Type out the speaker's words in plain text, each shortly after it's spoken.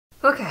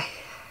Okay,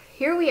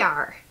 here we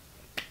are.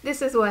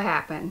 This is what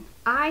happened.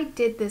 I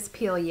did this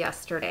peel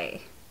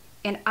yesterday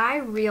and I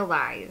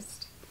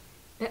realized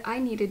that I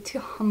needed to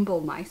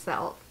humble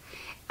myself.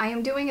 I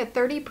am doing a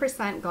 30%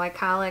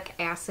 glycolic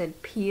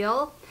acid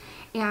peel,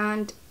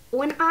 and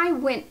when I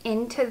went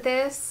into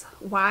this,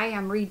 why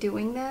I'm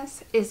redoing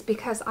this is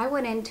because I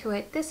went into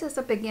it, this is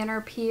a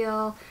beginner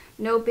peel,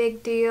 no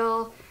big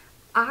deal.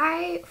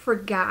 I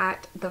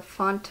forgot the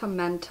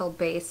fundamental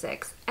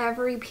basics.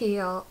 Every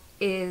peel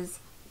is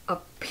a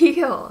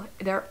peel.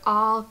 They're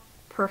all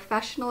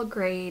professional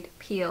grade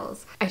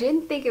peels. I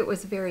didn't think it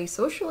was very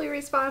socially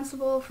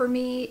responsible for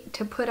me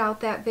to put out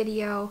that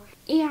video,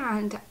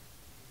 and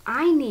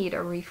I need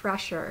a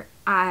refresher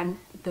on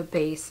the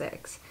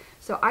basics.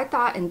 So I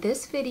thought in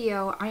this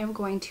video I am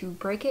going to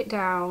break it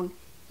down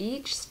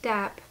each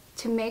step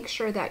to make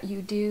sure that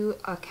you do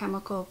a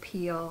chemical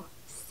peel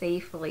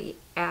safely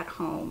at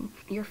home.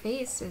 Your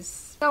face is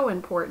so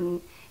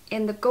important,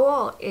 and the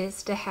goal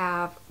is to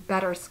have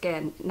better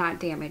skin, not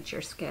damage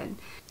your skin.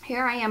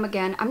 Here I am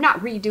again. I'm not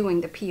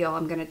redoing the peel.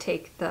 I'm going to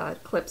take the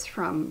clips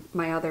from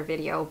my other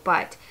video,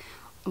 but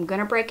I'm going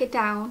to break it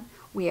down.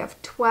 We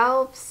have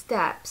 12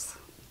 steps.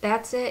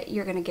 That's it.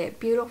 You're going to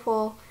get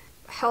beautiful,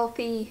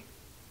 healthy,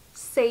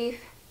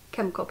 safe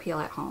chemical peel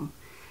at home.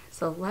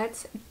 So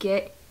let's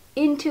get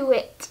into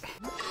it.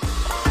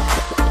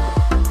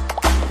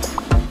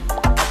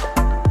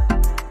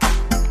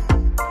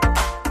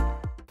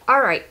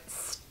 All right,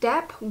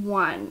 step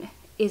one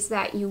is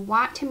that you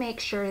want to make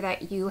sure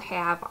that you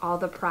have all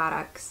the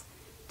products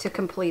to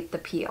complete the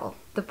peel.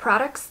 The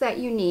products that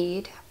you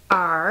need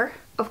are,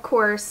 of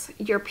course,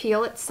 your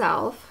peel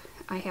itself.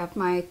 I have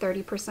my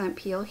 30%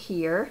 peel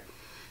here.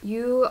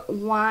 You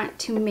want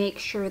to make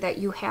sure that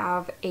you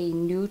have a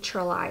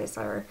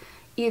neutralizer,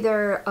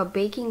 either a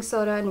baking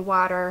soda and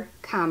water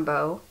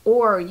combo,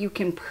 or you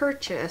can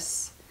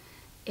purchase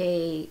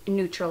a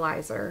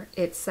neutralizer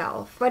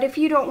itself. But if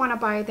you don't want to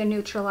buy the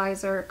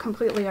neutralizer,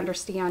 completely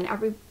understand.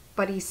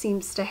 Everybody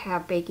seems to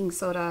have baking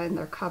soda in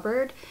their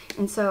cupboard,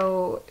 and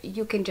so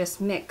you can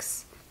just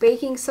mix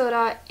baking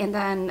soda and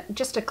then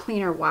just a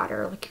cleaner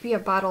water. Like if you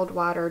have bottled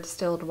water,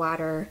 distilled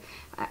water,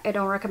 I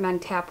don't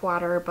recommend tap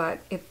water, but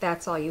if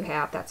that's all you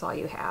have, that's all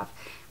you have.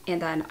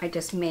 And then I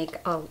just make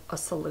a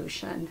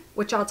solution,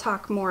 which I'll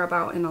talk more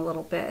about in a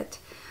little bit.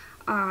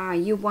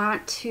 You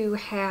want to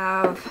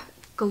have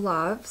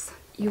gloves.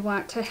 You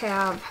want to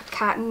have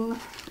cotton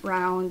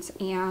rounds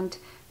and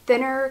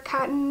thinner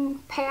cotton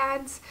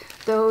pads.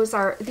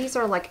 These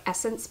are like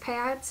essence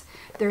pads.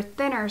 They're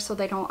thinner so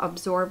they don't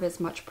absorb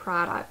as much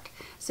product,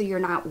 so you're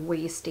not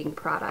wasting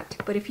product.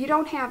 But if you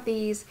don't have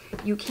these,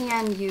 you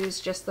can use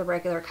just the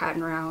regular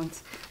cotton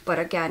rounds, but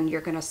again,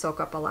 you're going to soak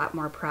up a lot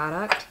more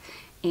product.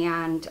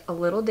 And a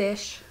little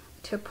dish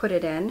to put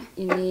it in.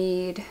 You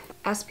need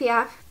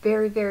SPF,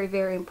 very, very,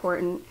 very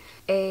important.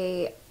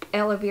 A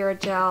aloe vera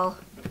gel,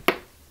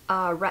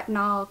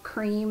 retinol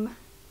cream.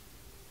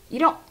 You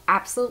don't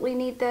absolutely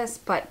need this,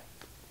 but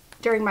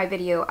during my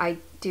video I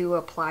do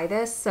apply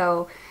this,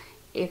 so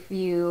if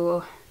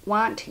you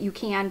want, you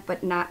can,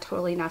 but not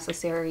totally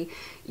necessary.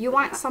 You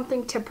want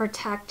something to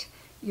protect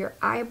your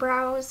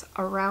eyebrows,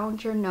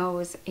 around your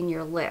nose, and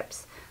your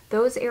lips.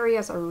 Those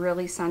areas are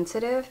really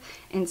sensitive,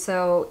 and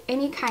so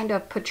any kind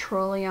of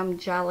petroleum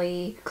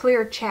jelly,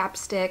 clear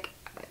chapstick,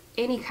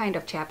 any kind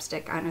of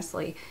chapstick,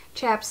 honestly,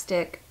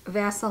 chapstick,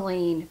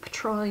 Vaseline,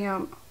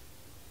 petroleum,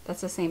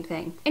 that's the same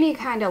thing. Any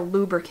kind of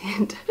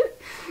lubricant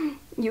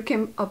you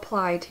can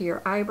apply to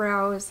your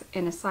eyebrows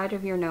and the side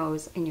of your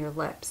nose and your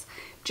lips,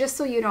 just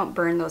so you don't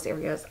burn those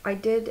areas. I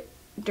did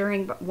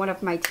during one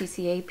of my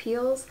TCA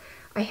peels,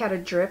 I had a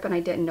drip and I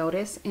didn't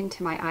notice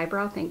into my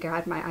eyebrow. Thank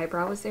God my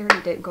eyebrow was there and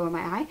it didn't go in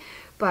my eye,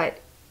 but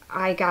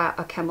I got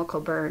a chemical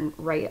burn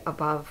right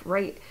above,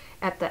 right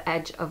at the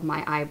edge of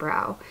my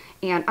eyebrow,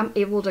 and I'm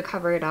able to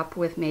cover it up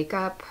with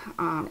makeup.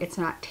 It's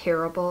not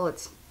terrible.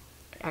 It's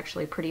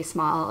actually pretty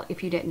small.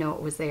 If you didn't know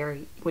it was there,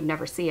 you would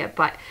never see it,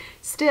 but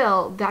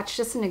still, that's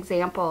just an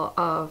example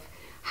of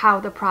how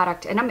the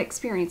product, and I'm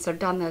experienced, I've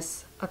done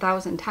this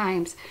 1,000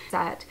 times,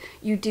 that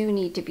you do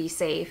need to be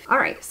safe. All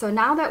right, so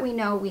now that we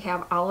know we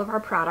have all of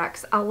our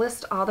products, I'll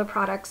list all the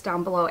products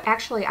down below.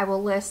 Actually, I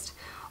will list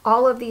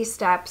all of these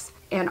steps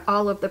and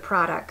all of the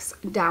products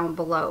down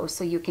below,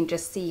 so you can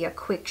just see a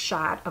quick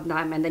shot of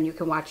them, and then you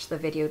can watch the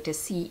video to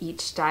see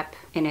each step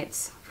in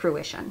its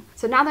fruition.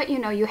 So now that you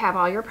know you have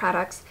all your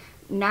products,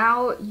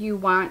 now you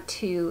want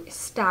to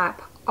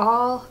stop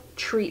all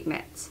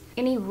treatments,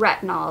 any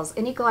retinols,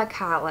 any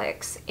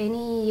glycolics,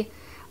 any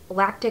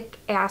lactic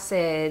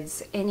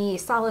acids, any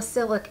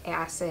salicylic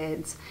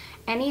acids,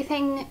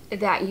 anything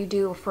that you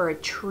do for a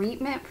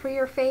treatment for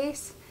your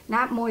face,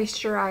 not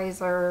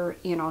moisturizer,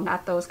 you know,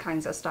 not those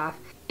kinds of stuff,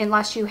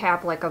 unless you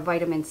have like a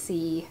vitamin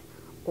C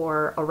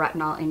or a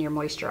retinol in your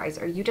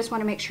moisturizer. You just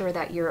want to make sure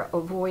that you're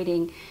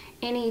avoiding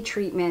any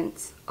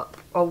treatments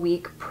a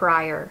week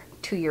prior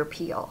to your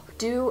peel.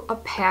 Do a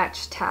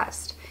patch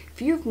test.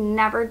 If you've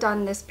never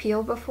done this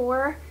peel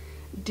before,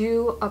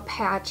 do a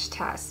patch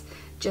test.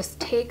 Just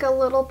take a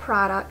little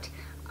product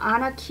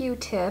on a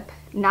Q-tip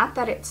Not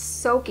that it's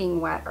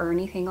soaking wet or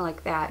anything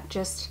like that,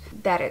 just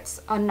that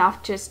it's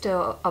enough just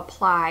to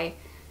apply.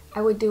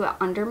 I would do it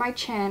under my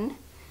chin,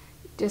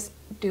 just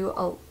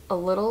do a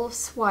little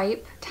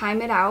swipe,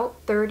 time it out,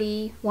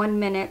 31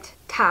 minute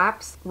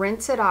tops,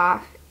 rinse it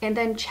off, and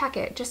then check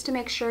it just to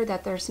make sure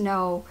that there's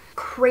no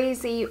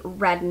crazy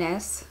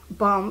redness,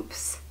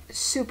 bumps,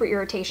 super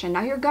irritation.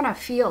 Now you're gonna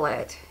feel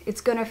it.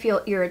 It's gonna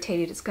feel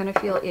irritated, it's gonna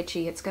feel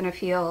itchy, it's gonna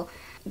feel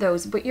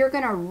those, but you're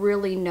gonna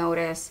really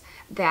notice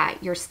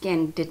that your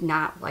skin did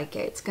not like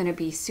it. It's gonna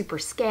be super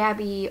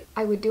scabby.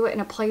 I would do it in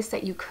a place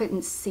that you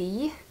couldn't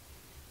see,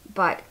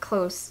 but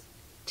close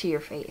to your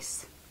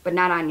face, but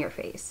not on your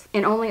face,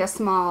 and only a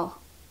small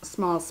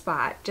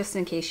spot, just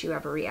in case you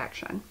have a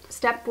reaction.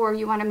 Step 4,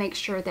 you want to make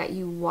sure that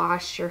you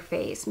wash your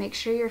face. Make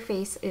sure your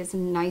face is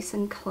nice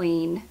and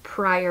clean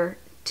prior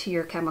to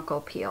your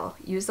chemical peel.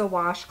 Use a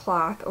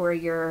washcloth or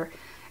your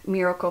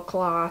miracle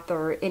cloth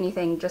or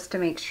anything just to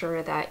make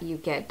sure that you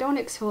get, don't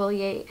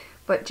exfoliate,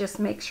 but just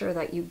make sure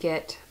that you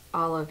get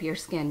all of your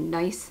skin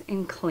nice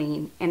and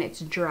clean and it's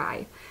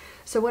dry.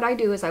 So what I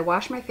do is I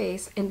wash my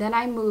face and then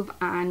I move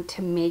on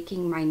to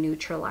making my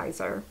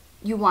neutralizer.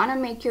 You want to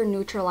make your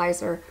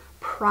neutralizer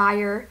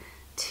prior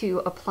to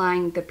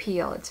applying the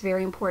peel. It's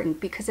very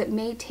important because it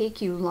may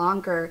take you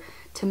longer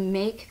to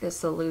make the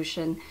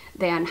solution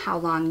than how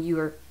long you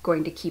are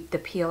going to keep the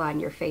peel on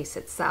your face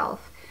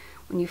itself.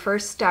 When you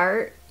first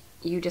start,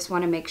 you just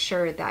want to make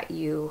sure that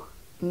you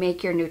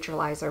make your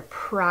neutralizer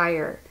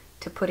prior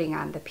to putting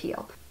on the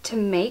peel. To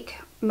make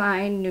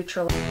my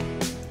neutralizer,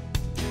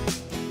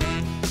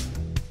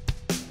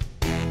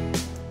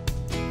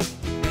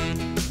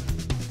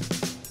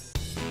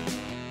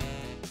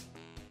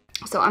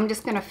 so I'm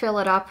just going to fill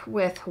it up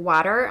with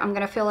water. I'm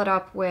going to fill it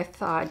up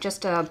with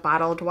just a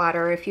bottled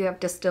water. If you have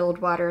distilled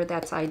water,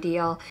 that's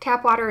ideal.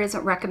 Tap water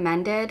isn't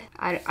recommended.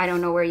 I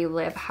don't know where you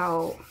live,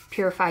 how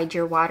purified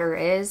your water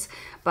is,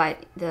 but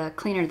the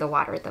cleaner the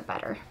water, the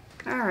better.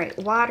 All right,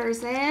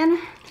 water's in.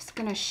 Just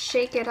going to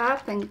shake it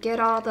up and get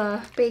all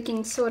the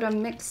baking soda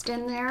mixed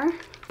in there.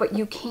 But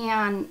you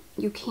can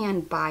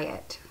buy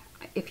it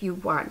if you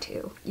want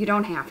to. You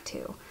don't have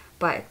to,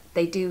 but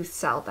they do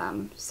sell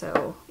them,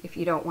 so if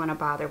you don't want to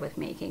bother with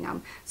making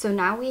them. So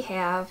now we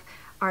have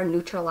our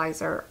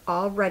neutralizer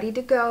all ready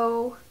to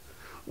go.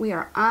 We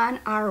are on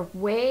our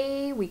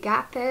way. We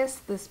got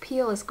this. This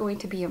peel is going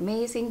to be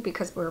amazing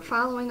because we're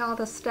following all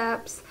the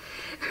steps.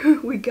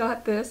 We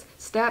got this.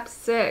 Step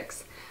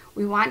 6,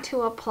 we want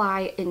to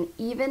apply an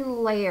even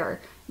layer.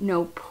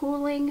 No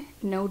pooling,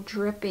 no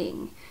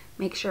dripping.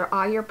 Make sure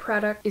all your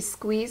product is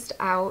squeezed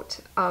out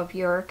of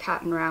your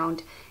cotton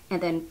round,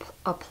 and then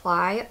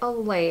apply a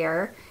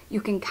layer.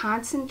 You can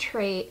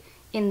concentrate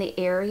in the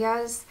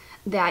areas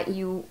that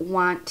you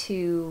want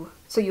to,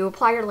 so you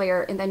apply your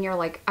layer and then you're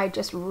like, I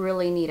just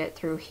really need it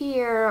through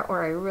here,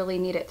 or I really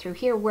need it through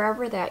here,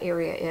 wherever that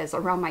area is.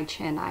 Around my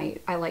chin,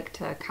 I like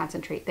to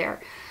concentrate there.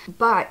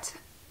 But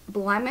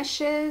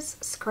blemishes,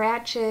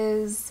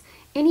 scratches,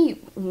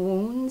 any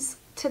wounds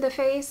to the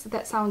face,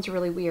 that sounds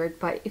really weird,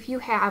 but if you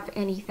have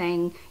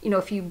anything, you know,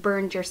 if you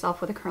burned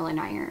yourself with a curling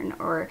iron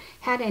or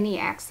had any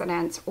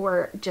accidents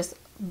or just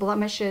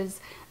blemishes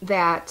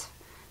that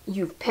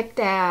you've picked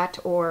at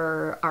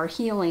or are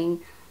healing,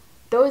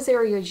 those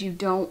areas you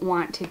don't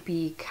want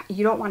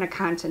to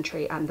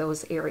concentrate on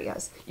those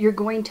areas. You're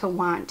going to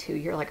want to,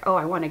 you're like, oh,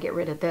 I want to get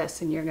rid of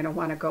this, and you're going to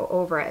want to go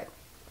over it.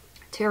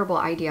 Terrible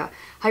idea.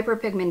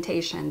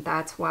 Hyperpigmentation,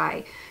 that's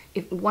why.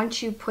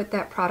 Once you put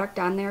that product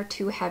on there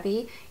too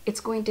heavy,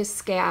 it's going to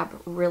scab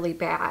really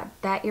bad.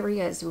 That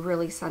area is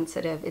really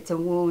sensitive. It's a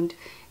wound.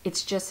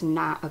 It's just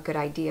not a good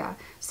idea.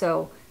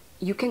 So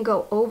you can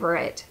go over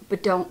it,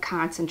 but don't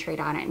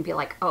concentrate on it and be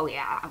like, oh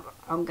yeah,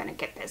 I'm gonna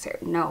get this here.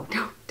 No,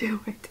 don't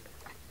do it.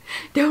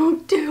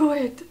 Don't do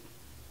it.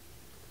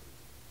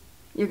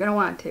 You're gonna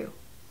want to,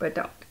 but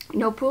don't.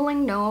 No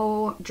pooling,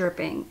 no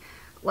dripping.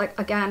 Like,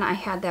 again, I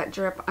had that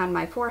drip on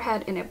my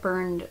forehead and it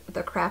burned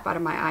the crap out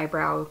of my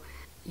eyebrow.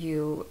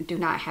 You do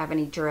not have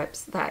any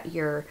drips, that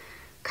your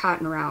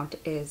cotton round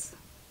is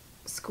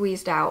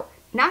squeezed out.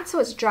 Not so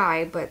it's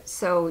dry, but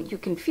so you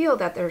can feel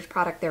that there's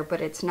product there, but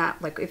it's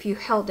not like, if you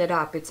held it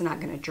up, it's not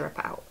going to drip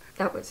out.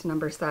 That was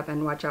number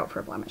 7, watch out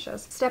for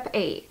blemishes. Step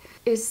 8,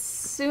 as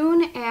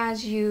soon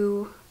as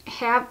you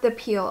have the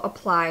peel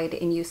applied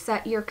and you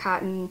set your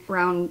cotton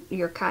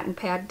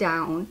pad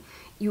down,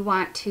 you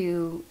want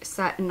to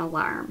set an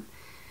alarm.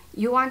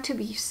 You want to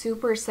be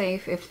super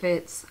safe if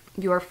it's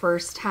your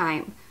first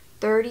time.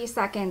 30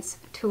 seconds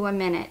to a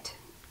minute,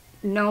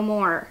 no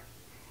more.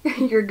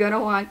 You're gonna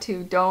want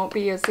to. Don't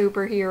be a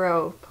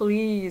superhero.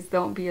 Please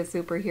don't be a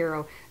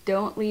superhero.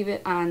 Don't leave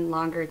it on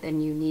longer than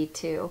you need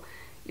to.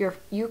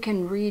 You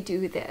can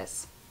redo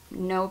this.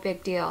 No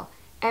big deal.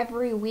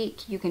 Every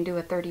week you can do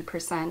a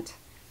 30%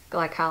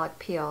 glycolic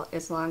peel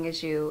as long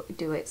as you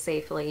do it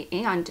safely,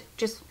 and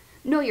just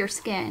know your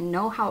skin,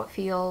 know how it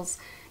feels,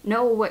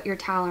 know what your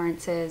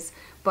tolerance is.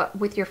 But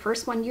with your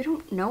first one, you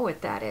don't know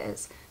what that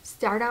is.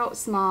 Start out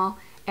small,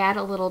 add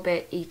a little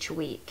bit each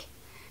week.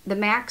 The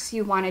max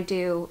you want to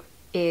do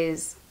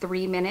is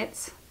 3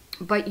 minutes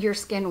but your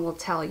skin will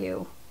tell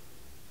you.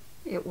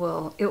 It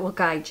will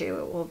guide you.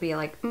 It will be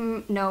like,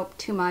 nope,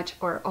 too much,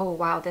 or oh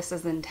wow, this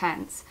is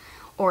intense.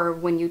 Or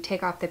when you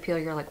take off the peel,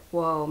 you're like,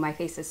 whoa, my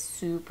face is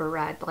super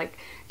red. Like,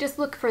 just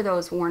look for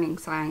those warning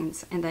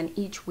signs, and then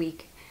each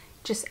week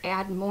just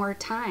add more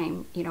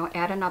time, you know,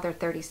 add another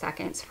 30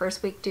 seconds.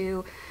 First week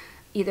do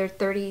either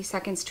 30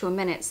 seconds to a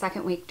minute,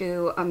 second week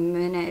do a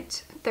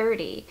minute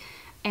 30,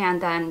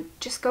 and then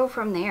just go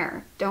from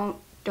there. Don't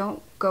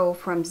go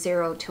from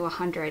 0 to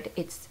 100.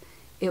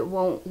 It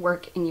won't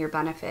work in your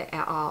benefit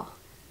at all.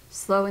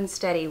 Slow and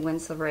steady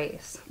wins the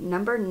race.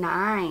 Number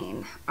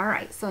 9. All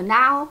right, so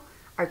now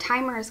our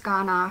timer has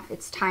gone off.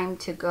 It's time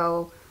to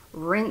go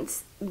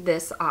rinse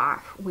this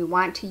off. We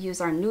want to use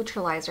our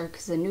neutralizer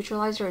because the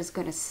neutralizer is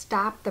going to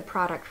stop the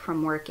product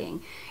from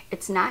working.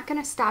 It's not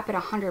going to stop at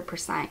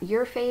 100%.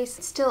 Your face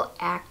is still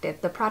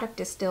active. The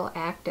product is still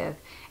active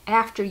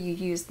after you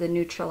use the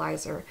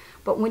neutralizer.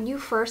 But when you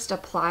first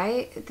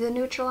apply the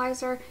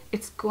neutralizer,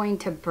 it's going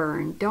to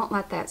burn. Don't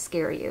let that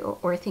scare you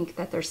or think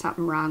that there's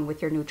something wrong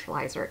with your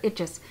neutralizer.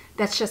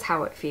 That's just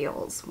how it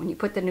feels. When you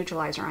put the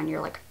neutralizer on,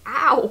 you're like,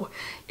 ow!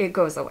 It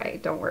goes away.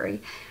 Don't worry.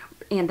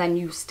 And then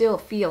you still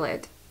feel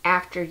it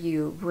after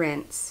you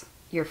rinse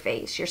your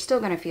face. You're still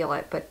going to feel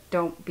it, but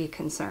don't be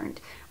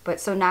concerned. But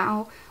so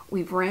now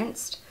we've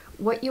rinsed.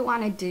 What you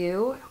want to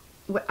do,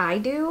 what I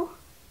do,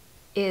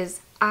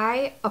 is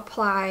I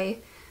apply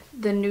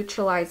the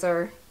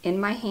neutralizer in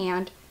my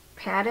hand,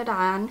 pat it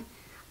on.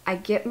 I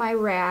get my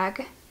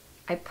rag.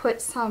 I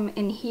put some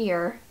in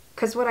here,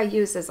 because what I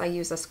use is I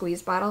use a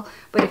squeeze bottle.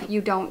 But if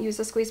you don't use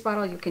a squeeze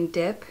bottle, you can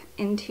dip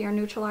into your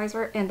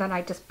neutralizer, and then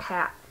I just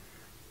pat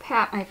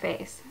my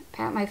face,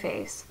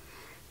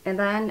 and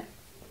then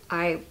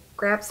I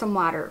grab some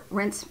water,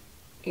 rinse,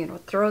 you know,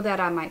 throw that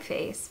on my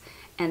face,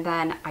 and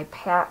then I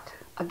pat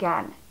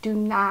again. Do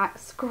not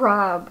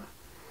scrub,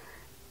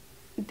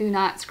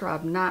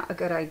 not a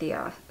good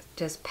idea.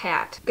 Just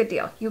pat. Good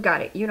deal. You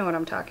got it. You know what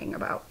I'm talking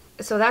about.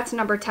 So that's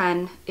number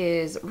 10,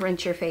 is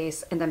rinse your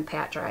face and then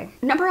pat dry.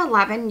 Number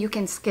 11, you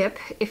can skip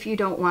if you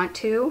don't want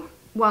to.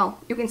 Well,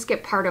 you can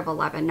skip part of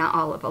 11, not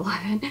all of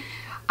 11.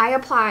 I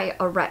apply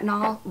a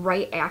retinol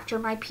right after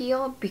my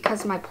peel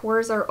because my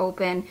pores are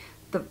open.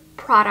 The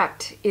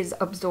product is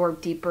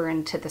absorbed deeper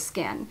into the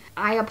skin.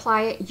 I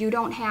apply it. You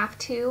don't have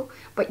to,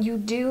 but you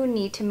do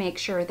need to make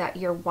sure that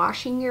you're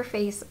washing your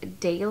face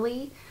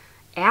daily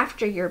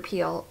after your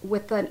peel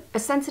with a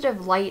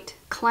sensitive light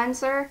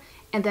cleanser.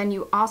 And then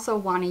you also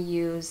want to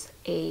use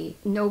a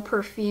no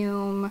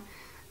perfume,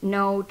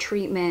 no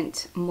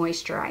treatment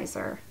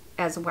moisturizer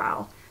as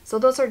well. So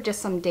those are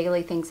just some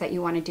daily things that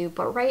you want to do,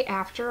 but right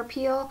after a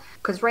peel,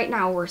 because right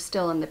now we're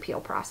still in the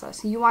peel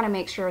process, you want to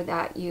make sure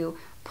that you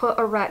put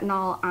a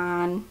retinol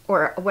on,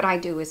 or what I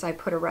do is I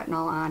put a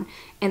retinol on,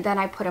 and then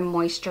I put a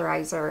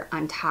moisturizer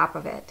on top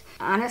of it.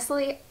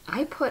 Honestly,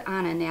 I put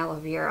on an aloe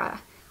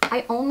vera.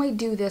 I only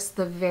do this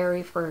the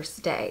very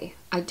first day.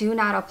 I do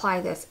not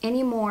apply this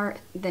any more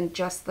than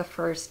just the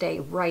first day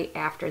right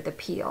after the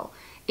peel.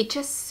 It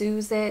just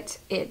soothes it,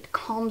 it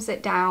calms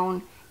it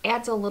down,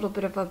 adds a little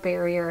bit of a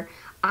barrier.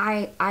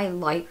 I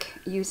like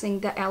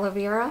using the aloe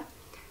vera,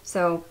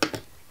 so,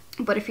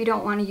 but if you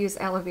don't want to use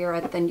aloe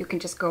vera, then you can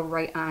just go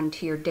right on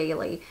to your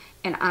daily,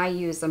 and I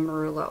use the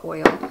marula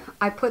oil.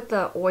 I put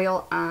the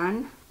oil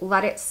on,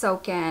 let it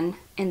soak in,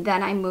 and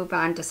then I move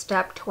on to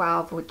step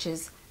 12, which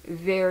is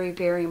very,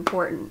 very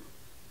important.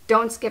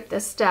 Don't skip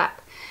this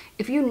step.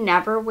 If you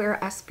never wear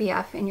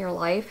SPF in your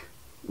life,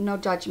 no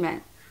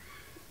judgment.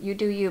 You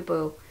do you,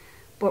 boo.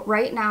 But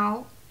right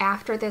now,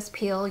 after this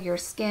peel, your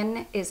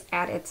skin is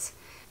at its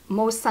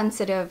most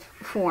sensitive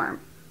form.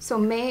 So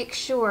make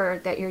sure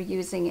that you're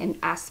using an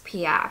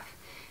SPF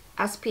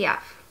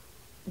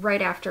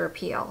right after a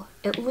peel,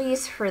 at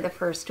least for the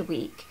first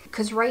week.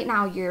 Because right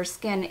now your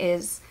skin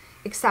is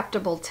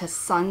acceptable to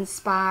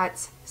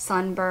sunspots,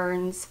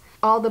 sunburns,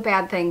 all the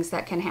bad things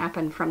that can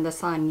happen from the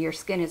sun. Your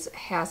skin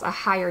has a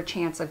higher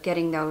chance of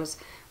getting those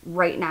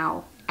right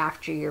now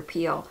after your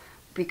peel,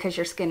 because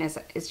your skin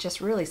is just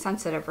really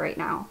sensitive right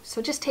now.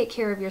 So just take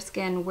care of your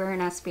skin, wear an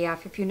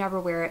SPF. If you never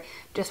wear it,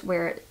 just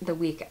wear it the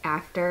week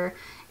after,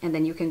 and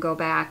then you can go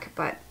back.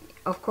 But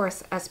of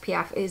course,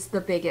 SPF is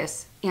the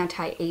biggest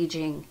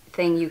anti-aging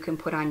thing you can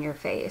put on your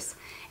face.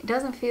 It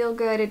doesn't feel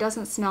good, it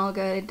doesn't smell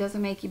good, it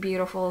doesn't make you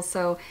beautiful,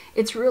 so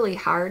it's really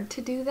hard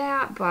to do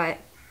that, but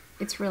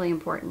it's really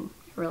important.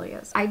 It really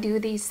is. I do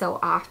these so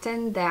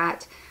often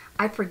that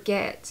I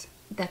forget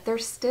that they're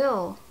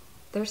still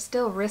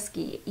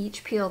risky.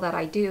 Each peel that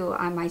I do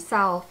on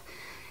myself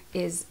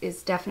is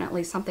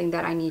definitely something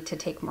that I need to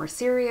take more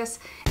serious.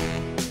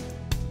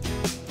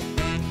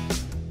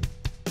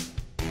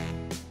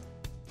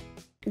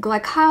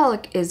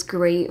 Glycolic is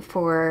great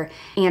for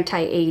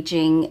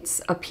anti-aging.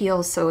 It's a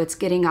peel, so it's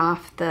getting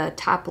off the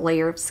top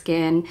layer of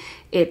skin.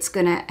 It's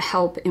gonna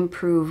help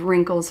improve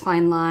wrinkles,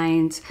 fine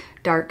lines,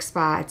 dark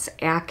spots,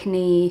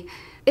 acne.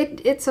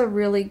 It's a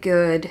really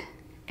good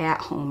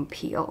at-home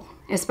peel,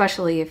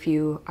 especially if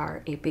you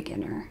are a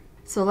beginner.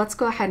 So let's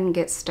go ahead and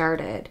get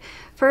started.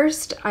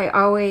 First, I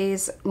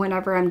always,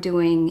 whenever I'm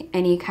doing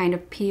any kind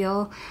of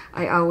peel,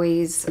 I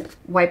always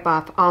wipe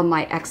off all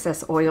my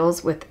excess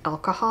oils with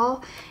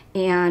alcohol.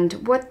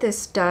 And what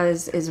this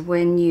does is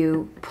when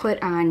you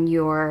put on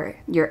your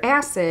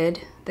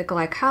acid, the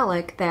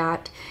glycolic,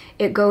 that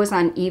it goes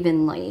on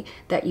evenly,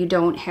 that you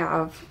don't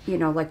have, you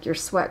know, like your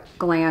sweat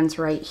glands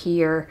right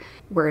here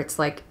where it's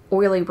like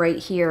oily right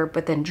here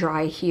but then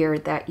dry here,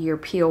 that your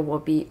peel will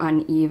be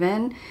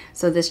uneven.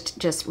 So this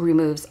just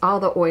removes all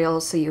the oil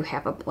so you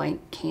have a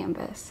blank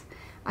canvas.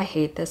 I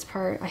hate this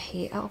part. I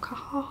hate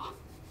alcohol.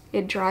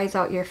 It dries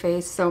out your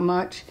face so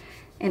much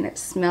and it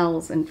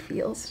smells and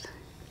feels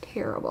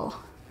terrible,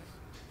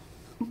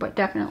 but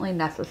definitely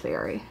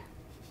necessary.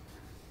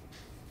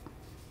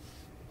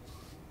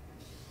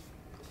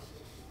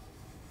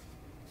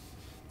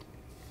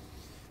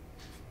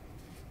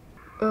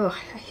 Ugh,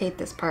 I hate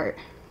this part.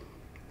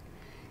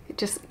 It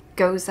just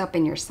goes up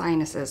in your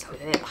sinuses.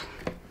 Ugh.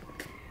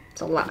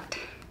 It's a lot.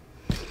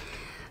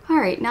 All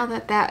right, now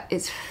that that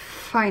is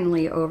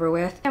finally over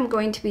with, I'm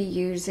going to be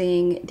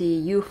using the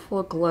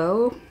Youthful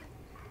Glow.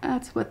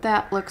 That's what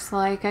that looks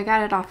like. I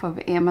got it off of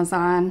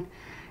Amazon.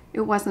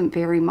 It wasn't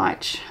very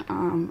much.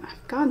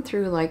 I've gone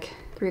through like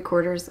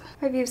 3/4.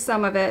 I've used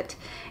some of it,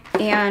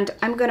 and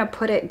I'm gonna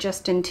put it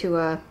just into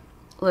a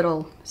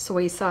little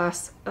soy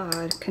sauce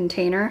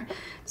container.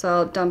 So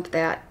I'll dump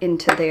that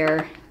into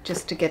there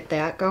just to get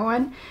that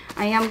going.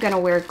 I am gonna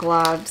wear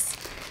gloves.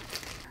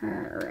 All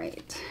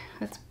right,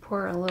 let's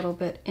pour a little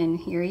bit in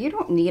here. You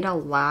don't need a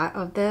lot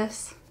of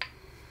this,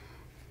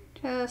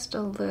 just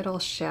a little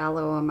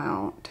shallow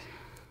amount.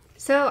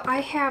 So I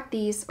have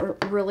these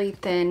really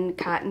thin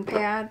cotton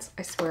pads.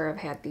 I swear I've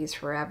had these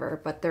forever,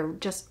 but they're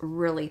just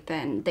really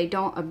thin. They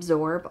don't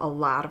absorb a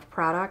lot of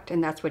product,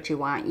 and that's what you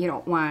want. You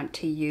don't want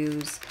to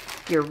use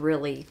your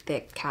really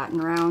thick cotton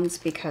rounds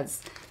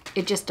because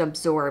it just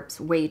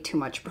absorbs way too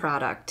much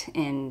product.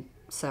 And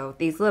so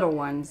these little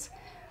ones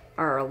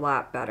are a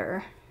lot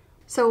better.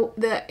 So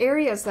the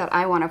areas that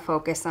I want to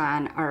focus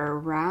on are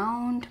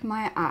around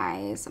my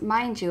eyes.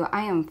 Mind you,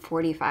 I am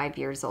 45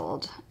 years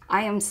old.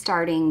 I am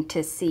starting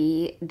to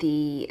see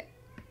the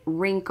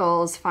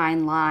wrinkles,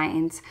 fine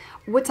lines.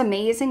 What's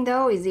amazing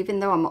though is even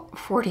though I'm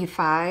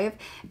 45,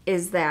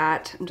 is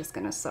that, I'm just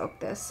gonna soak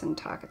this and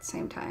talk at the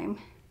same time.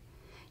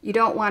 You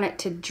don't want it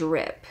to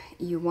drip.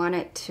 You want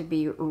it to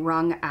be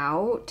wrung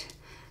out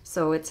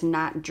so it's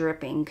not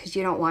dripping, because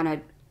you don't want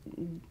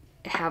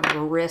to have a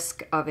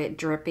risk of it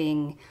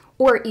dripping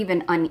or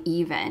even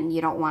uneven.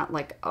 You don't want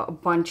like a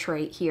bunch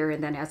right here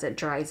and then as it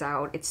dries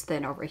out it's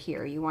thin over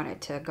here. You want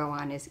it to go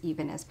on as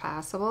even as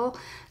possible.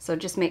 So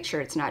just make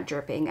sure it's not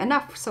dripping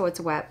enough so it's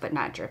wet but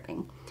not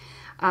dripping.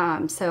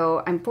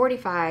 So I'm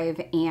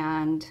 45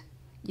 and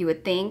you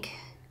would think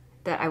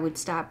that I would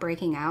stop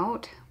breaking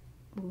out.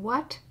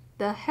 What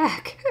the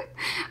heck?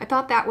 I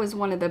thought that was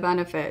one of the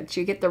benefits.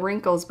 You get the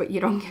wrinkles but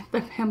you don't get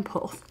the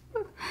pimples.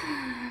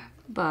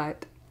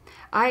 But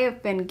I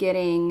have been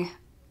getting,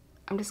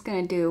 I'm just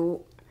gonna do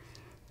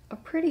a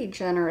pretty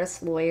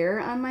generous layer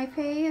on my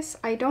face.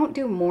 I don't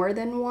do more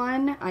than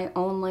one. I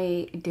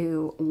only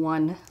do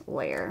one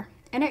layer.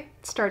 And it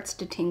starts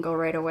to tingle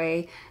right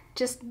away.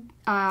 Just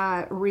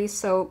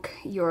re-soak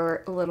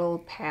your little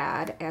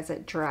pad as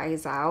it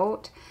dries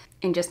out.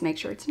 And just make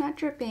sure it's not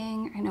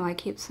dripping. I know I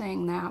keep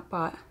saying that,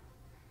 but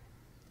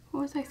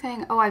what was I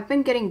saying? Oh, I've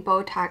been getting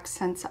Botox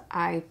since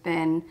I've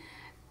been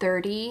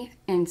 30.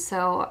 And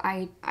so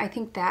I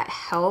think that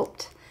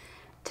helped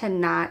to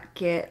not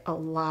get a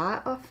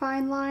lot of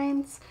fine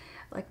lines.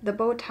 Like the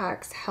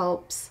Botox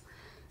helps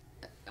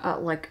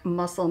like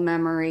muscle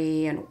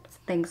memory and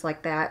things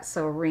like that,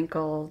 so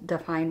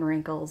defined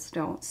wrinkles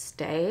don't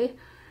stay.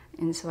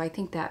 And so I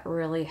think that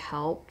really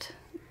helped.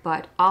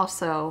 But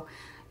also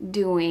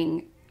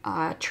doing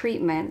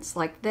treatments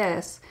like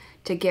this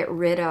to get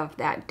rid of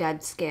that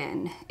dead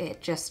skin.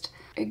 It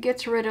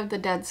gets rid of the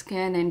dead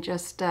skin and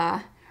just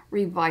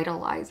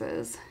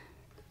revitalizes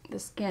the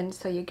skin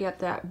so you get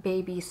that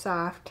baby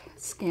soft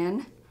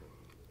skin.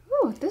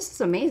 Ooh, this is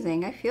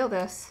amazing. I feel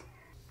this.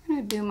 I'm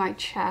gonna do my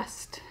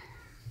chest.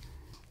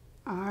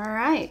 All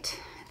right,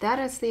 that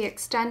is the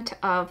extent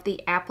of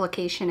the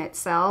application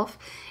itself.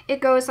 It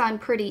goes on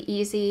pretty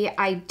easy.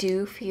 I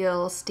do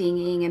feel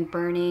stinging and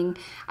burning.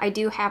 I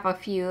do have a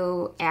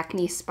few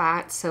acne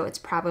spots, so it's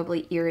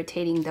probably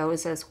irritating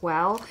those as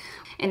well.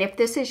 And if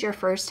this is your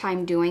first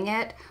time doing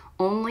it,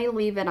 only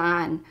leave it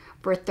on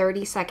for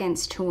 30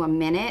 seconds to a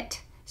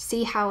minute.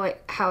 See how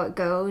it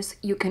goes.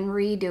 You can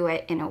redo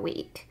it in a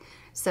week.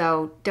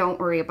 So don't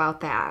worry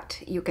about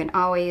that. You can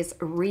always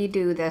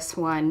redo this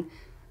one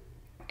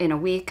in a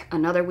week,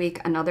 another week,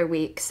 another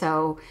week.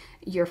 So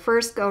your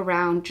first go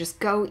round, just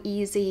go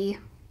easy.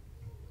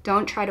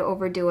 Don't try to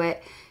overdo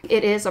it.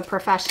 It is a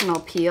professional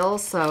peel,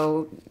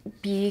 so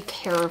be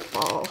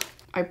careful.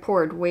 I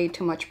poured way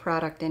too much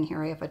product in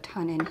here. I have a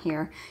ton in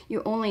here.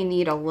 You only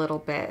need a little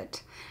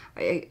bit.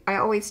 I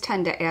always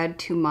tend to add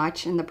too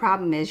much, and the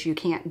problem is you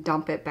can't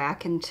dump it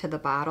back into the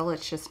bottle.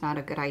 It's just not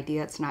a good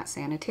idea. It's not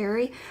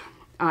sanitary.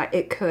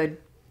 It could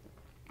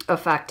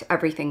affect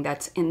everything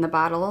that's in the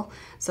bottle.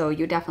 So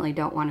you definitely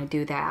don't want to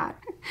do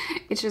that.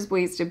 It's just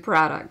wasted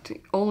product.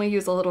 Only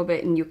use a little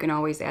bit and you can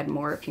always add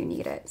more if you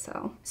need it.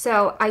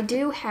 So I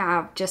do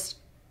have just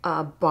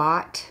a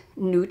bought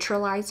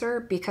neutralizer,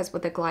 because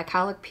with the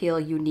glycolic peel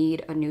you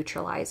need a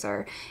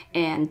neutralizer,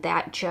 and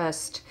that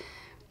just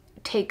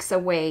takes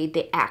away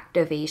the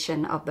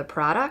activation of the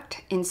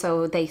product. And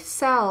so they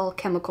sell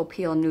chemical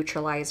peel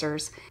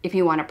neutralizers if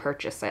you want to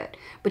purchase it,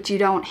 but you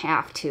don't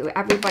have to.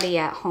 Everybody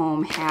at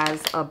home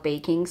has a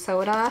baking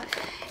soda,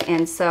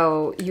 and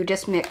so you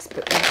just mix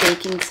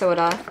baking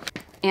soda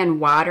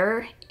and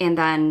water, and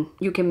then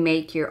you can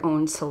make your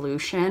own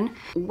solution.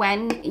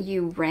 When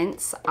you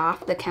rinse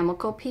off the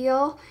chemical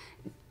peel,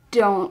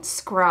 don't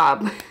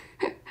scrub.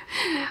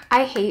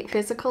 I hate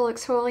physical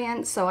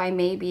exfoliants, so I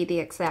may be the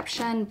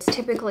exception.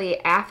 Typically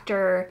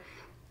after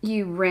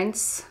you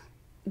rinse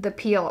the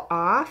peel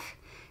off,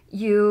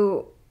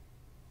 you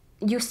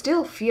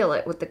still feel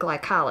it with the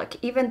glycolic.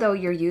 Even though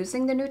you're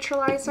using the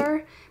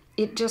neutralizer,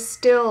 it just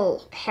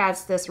still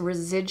has this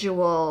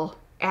residual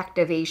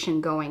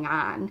activation going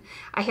on.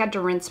 I had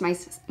to rinse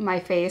my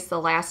face the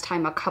last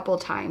time a couple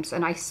times,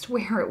 and I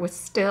swear it was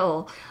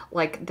still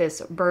like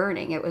this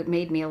burning. It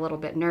made me a little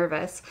bit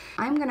nervous.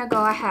 I'm gonna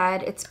go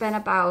ahead, it's been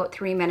about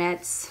 3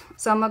 minutes,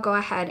 so I'm gonna go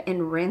ahead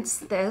and rinse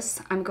this.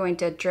 I'm going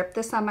to drip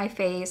this on my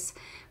face,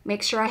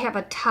 make sure I have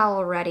a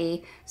towel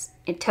ready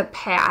to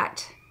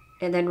pat,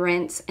 and then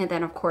rinse, and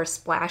then of course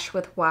splash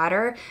with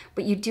water,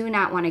 but you do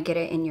not want to get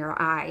it in your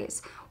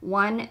eyes.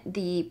 One,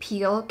 the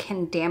peel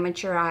can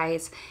damage your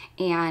eyes,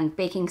 and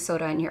baking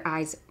soda in your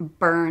eyes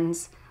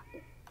burns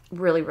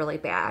really, really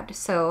bad.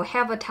 So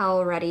have a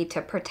towel ready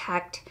to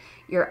protect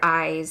your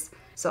eyes.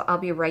 So I'll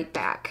be right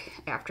back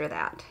after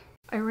that.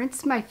 I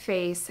rinsed my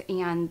face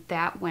and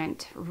that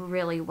went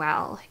really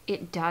well.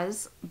 It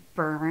does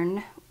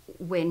burn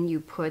when you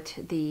put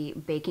the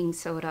baking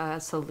soda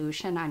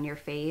solution on your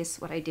face.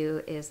 What I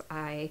do is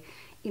I,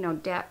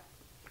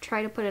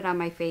 try to put it on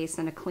my face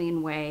in a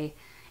clean way,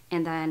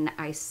 and then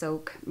I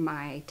soak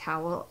my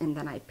towel, and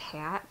then I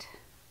pat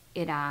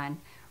it on,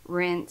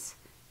 rinse,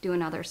 do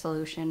another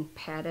solution,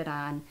 pat it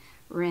on,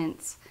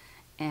 rinse,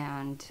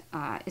 and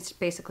it's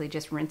basically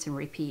just rinse and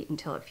repeat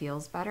until it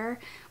feels better.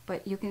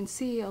 But you can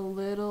see a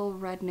little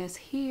redness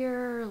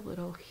here, a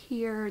little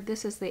here.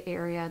 This is the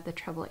area, the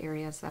trouble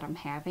areas that I'm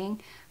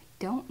having. I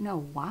don't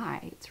know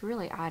why. It's a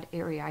really odd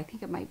area. I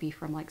think it might be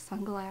from like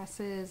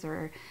sunglasses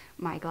or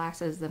my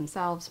glasses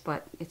themselves,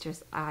 but it's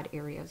just odd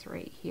areas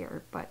right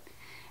here. But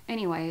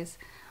anyways,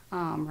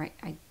 right,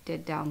 I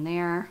did down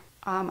there.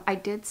 I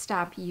did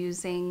stop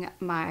using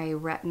my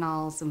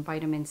retinols and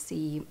vitamin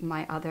C,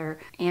 my other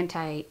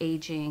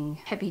anti-aging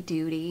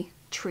heavy-duty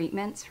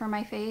treatments for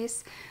my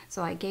face.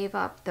 So I gave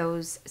up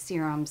those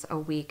serums a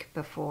week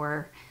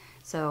before.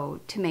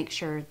 So to make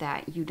sure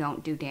that you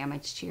don't do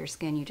damage to your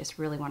skin, you just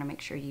really want to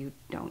make sure you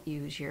don't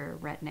use your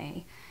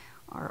retin-A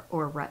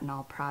or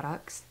retinol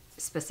products.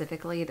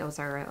 Specifically, those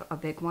are a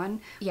big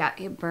one. Yeah,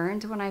 it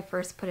burned when I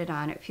first put it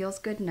on. It feels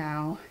good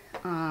now.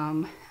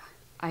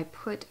 I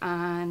put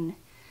on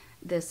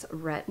this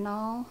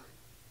retinol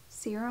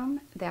serum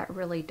that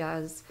really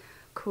does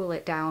cool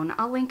it down.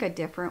 I'll link a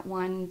different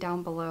one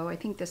down below. I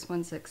think this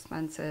one's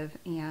expensive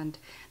and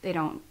they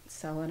don't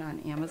sell it on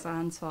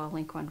Amazon, so I'll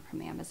link one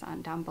from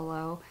Amazon down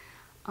below.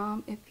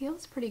 It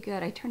feels pretty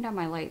good. I turned on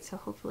my light, so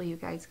hopefully you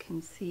guys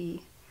can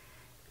see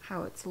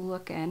how it's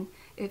looking.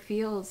 It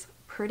feels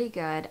pretty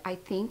good. I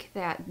think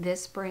that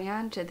this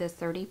brand, the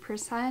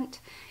 30%,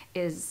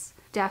 is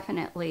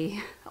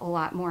definitely a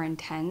lot more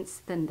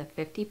intense than the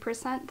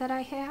 50% that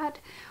I had,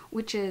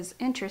 which is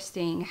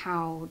interesting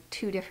how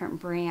two different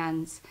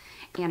brands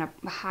and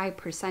a high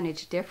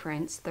percentage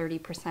difference,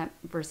 30%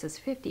 versus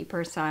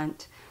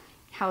 50%,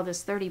 how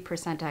this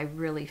 30% I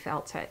really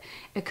felt it.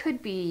 It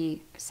could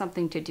be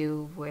something to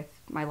do with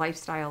my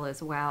lifestyle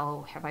as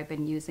well. Have I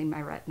been using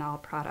my retinol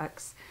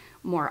products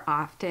more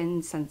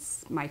often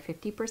since my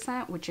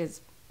 50%, which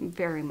is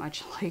very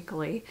much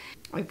likely.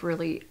 I've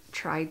really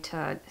tried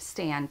to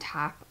stay on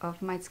top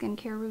of my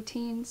skincare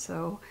routine,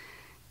 so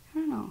I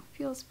don't know,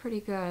 feels pretty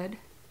good.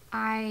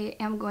 I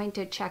am going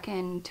to check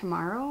in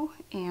tomorrow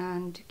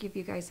and give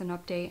you guys an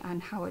update on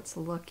how it's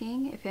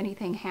looking. If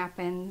anything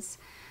happens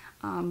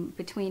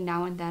between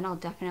now and then, I'll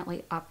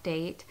definitely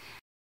update.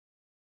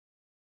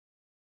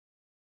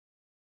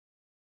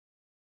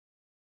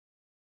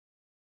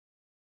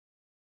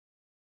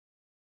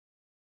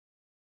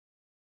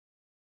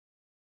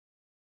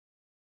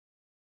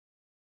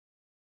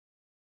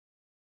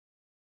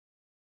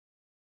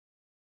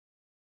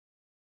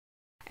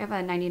 I have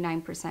a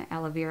 99%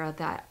 aloe vera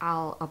that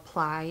I'll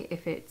apply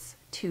if it's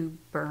too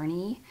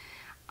burny.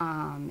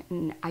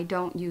 And I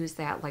don't use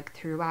that like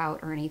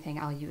throughout or anything.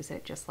 I'll use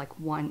it just like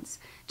once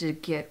to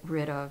get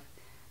rid of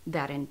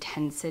that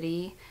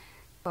intensity.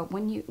 But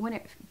when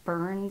it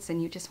burns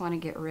and you just want to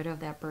get rid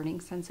of that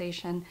burning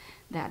sensation,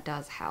 that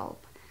does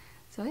help.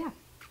 So yeah,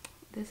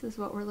 this is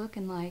what we're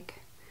looking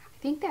like. I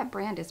think that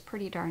brand is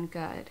pretty darn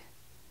good.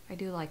 I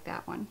do like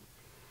that one.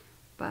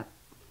 But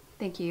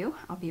thank you.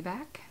 I'll be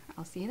back.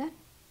 I'll see you then.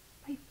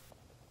 Bye.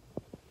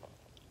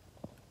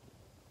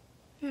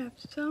 I have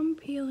some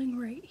peeling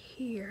right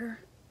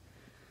here,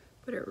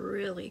 but it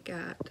really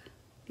got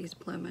these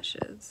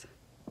blemishes.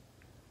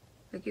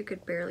 Like you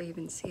could barely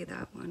even see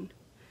that one.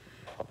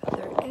 But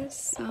there is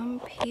some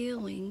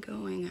peeling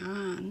going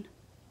on,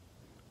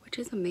 which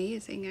is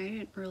amazing. I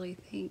didn't really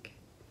think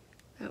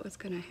that was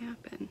gonna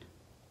happen.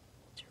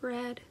 It's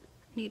red.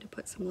 I need to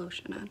put some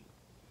lotion on.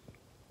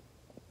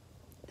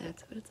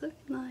 That's what it's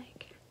looking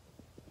like.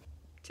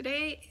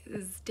 Today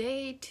is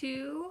day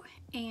 2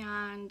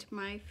 and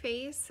my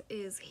face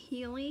is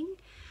healing.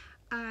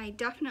 I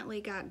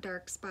definitely got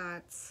dark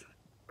spots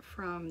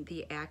from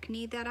the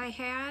acne that I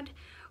had,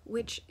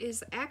 which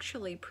is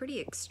actually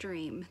pretty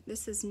extreme.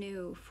 This is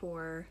new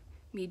for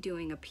me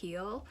doing a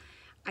peel.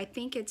 I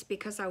think it's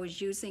because I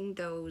was using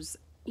those,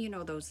 you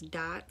know, those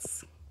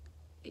dots,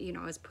 you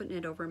know, I was putting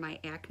it over my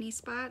acne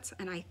spots,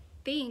 and I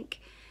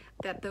think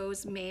that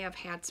those may have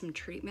had some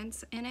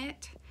treatments in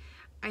it.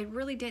 I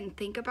really didn't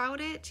think about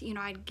it. You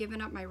know, I'd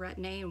given up my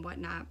Retinol and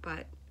whatnot,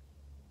 but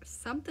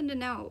something to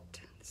note.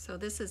 So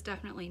this is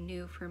definitely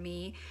new for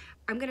me.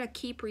 I'm gonna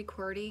keep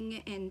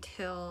recording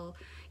until,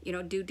 you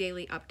know, do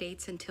daily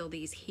updates until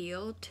these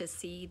heal to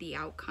see the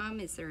outcome.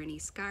 Is there any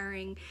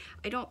scarring?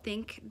 I don't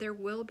think there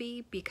will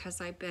be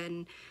because I've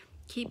been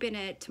keeping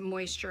it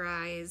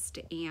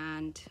moisturized,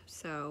 and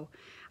so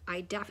I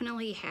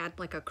definitely had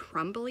like a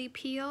crumbly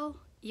peel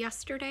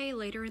yesterday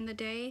later in the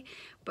day,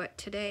 but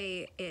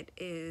today it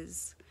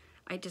is,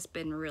 I just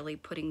been really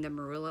putting the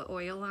marula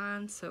oil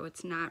on, so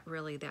it's not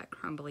really that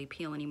crumbly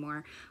peel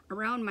anymore.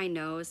 Around my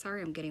nose,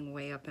 sorry I'm getting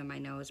way up in my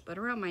nose, but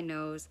around my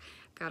nose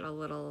got a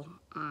little,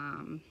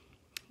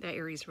 that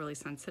area's really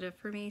sensitive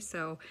for me,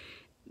 so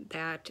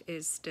that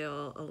is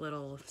still a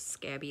little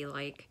scabby,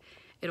 like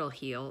it'll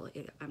heal.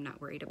 I'm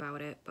not worried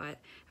about it, but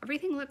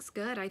everything looks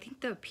good. I think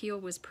the peel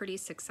was pretty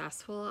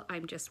successful.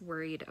 I'm just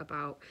worried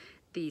about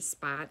these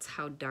spots,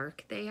 how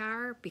dark they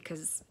are,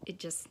 because it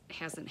just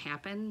hasn't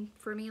happened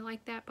for me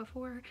like that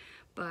before.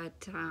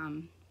 But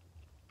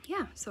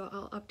yeah, so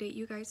I'll update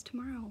you guys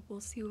tomorrow.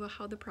 We'll see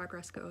how the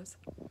progress goes.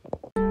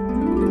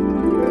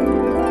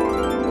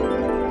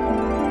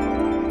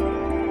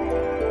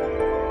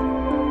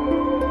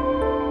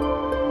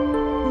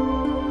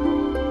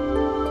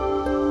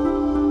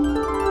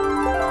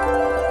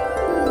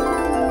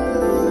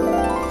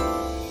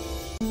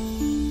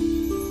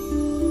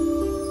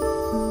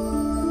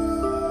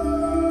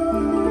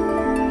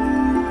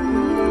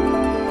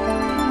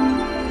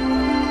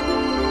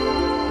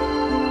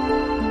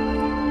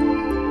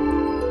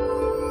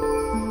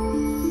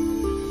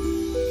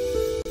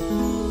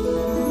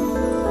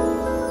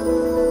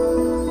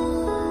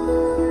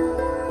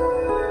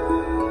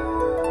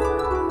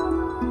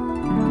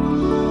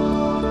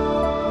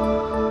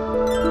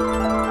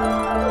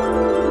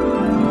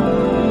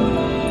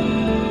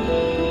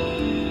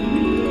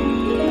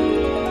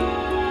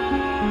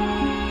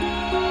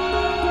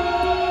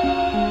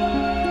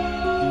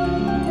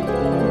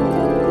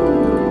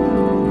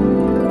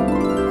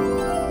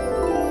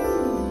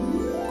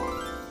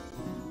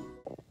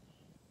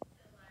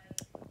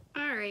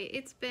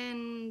 It's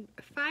been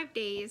 5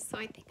 days, so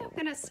I think I'm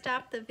gonna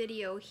stop the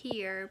video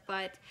here,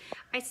 but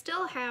I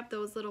still have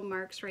those little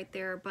marks right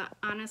there, but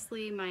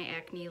honestly my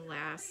acne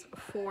lasts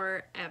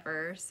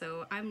forever,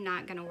 so I'm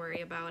not gonna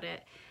worry about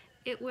it.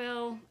 It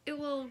will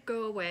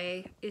go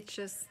away. It's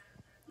just,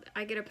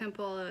 I get a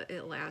pimple,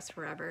 it lasts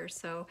forever.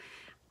 So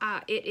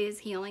it is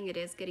healing, it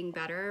is getting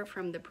better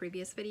from the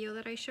previous video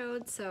that I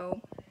showed,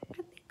 so I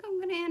think I'm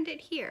gonna end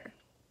it here.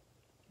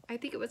 I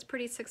think it was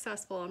pretty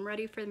successful. I'm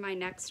ready for my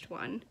next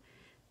one.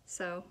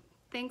 So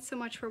thanks so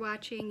much for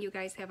watching. You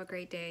guys have a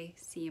great day.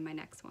 See you in my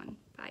next one.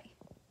 Bye.